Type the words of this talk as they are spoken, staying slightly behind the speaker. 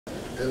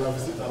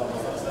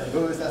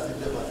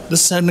The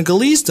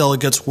Senegalese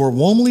delegates were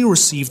warmly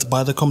received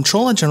by the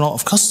Comptroller General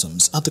of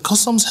Customs at the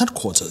Customs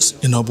headquarters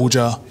in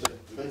Abuja.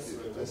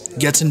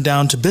 Getting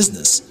down to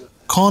business,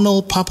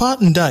 Colonel Papa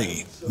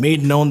Ndaye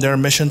made known their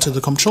mission to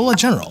the Comptroller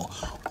General,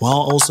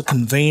 while also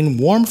conveying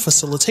warm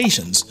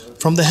felicitations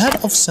from the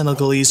head of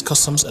Senegalese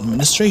Customs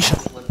Administration.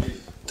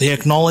 They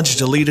acknowledged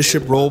the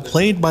leadership role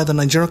played by the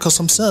Nigeria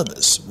Customs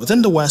Service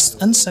within the West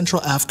and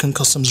Central African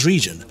Customs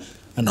region,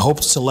 and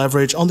hoped to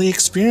leverage on the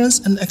experience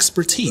and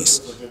expertise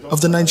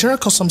of the Nigeria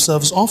Customs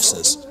Service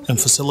officers in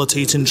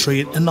facilitating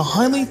trade in a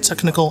highly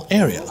technical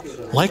area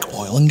like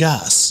oil and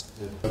gas.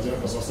 Nigeria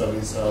Customs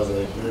Service has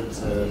a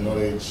great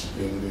knowledge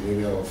in the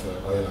area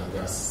of oil and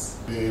gas.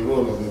 The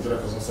role of Nigeria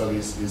Customs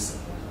Service is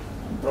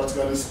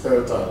practically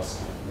spelled out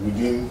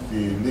within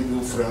the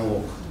legal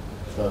framework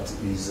that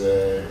is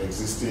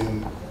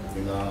existing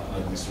in our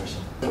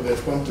administration.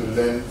 They've come to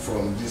learn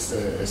from this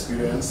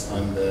experience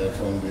and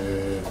from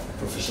the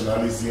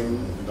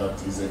professionalism that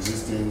is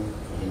existing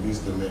in this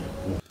domain.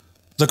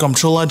 The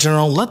Comptroller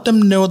General let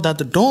them know that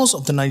the doors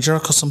of the Nigeria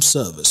Customs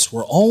Service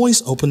were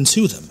always open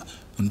to them,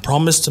 and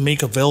promised to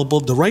make available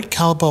the right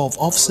caliber of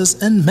officers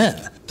and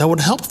men that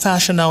would help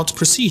fashion out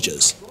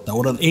procedures that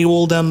would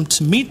enable them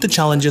to meet the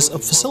challenges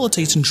of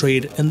facilitating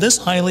trade in this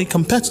highly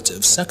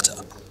competitive sector.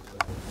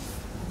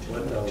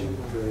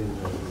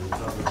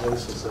 Very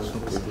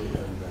successful and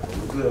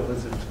we do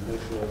everything to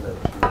make sure that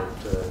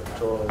your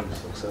tour is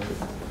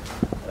successful.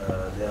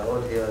 They are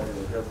all here, they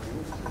will help you.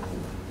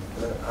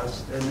 You can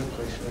ask any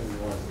question you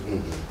want.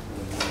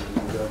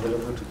 We are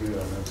available to give you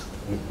an answer.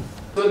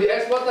 So the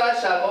exporter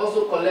shall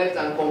also collect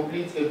and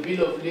complete a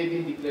bill of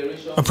lading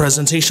declaration. A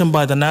presentation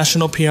by the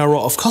National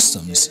PRO of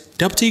Customs,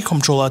 Deputy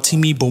Comptroller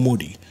Timi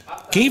Bomodi,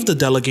 gave the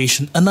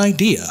delegation an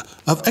idea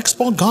of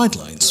export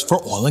guidelines for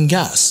oil and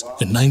gas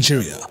in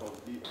Nigeria.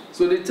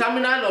 So the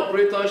terminal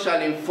operator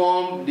shall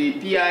inform the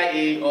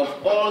PIA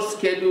of all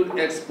scheduled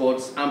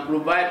exports and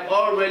provide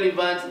all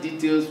relevant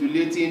details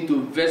relating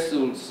to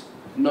vessels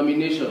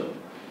nomination.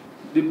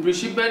 The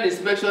pre-shipment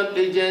inspection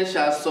agent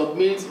shall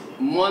submit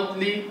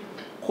monthly,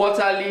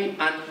 quarterly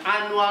and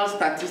annual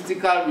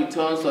statistical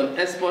returns on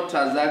export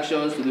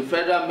transactions to the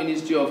Federal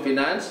Ministry of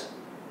Finance,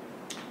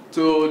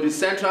 to the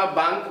Central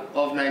Bank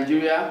of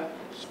Nigeria,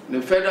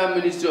 the Federal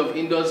Ministry of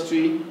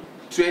Industry,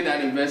 Trade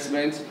and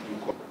Investment,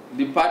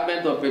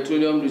 Department of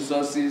Petroleum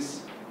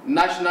Resources,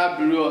 National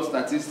Bureau of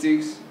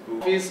Statistics,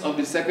 Office of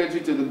the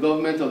Secretary to the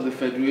Government of the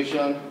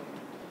Federation,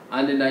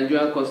 and the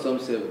Nigerian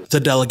Customs Service. The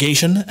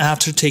delegation,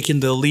 after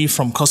taking their leave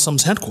from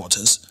Customs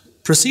headquarters,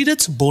 proceeded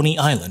to Bonny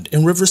Island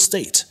in Rivers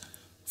State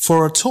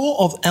for a tour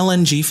of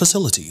LNG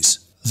facilities.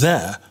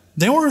 There,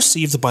 they were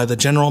received by the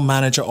General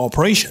Manager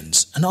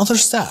Operations and other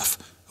staff,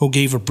 who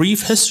gave a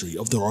brief history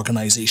of the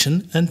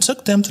organization and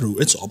took them through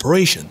its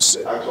operations.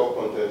 The actual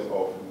content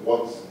of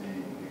what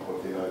the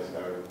container is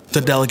carrying.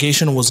 The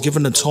delegation was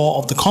given a tour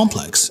of the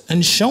complex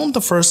and shown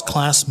the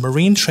first-class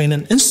Marine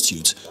Training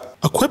Institute,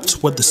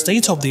 equipped with the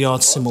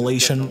state-of-the-art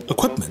simulation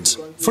equipment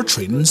for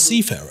training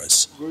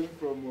seafarers.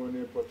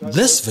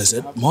 This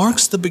visit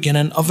marks the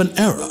beginning of an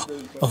era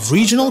of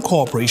regional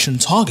cooperation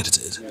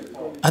targeted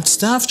at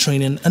staff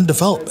training and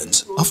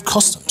development of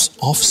customs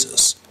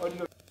officers.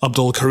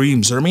 Abdul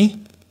Karim Zermi,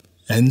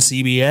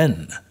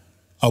 NCBN,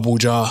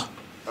 Abuja.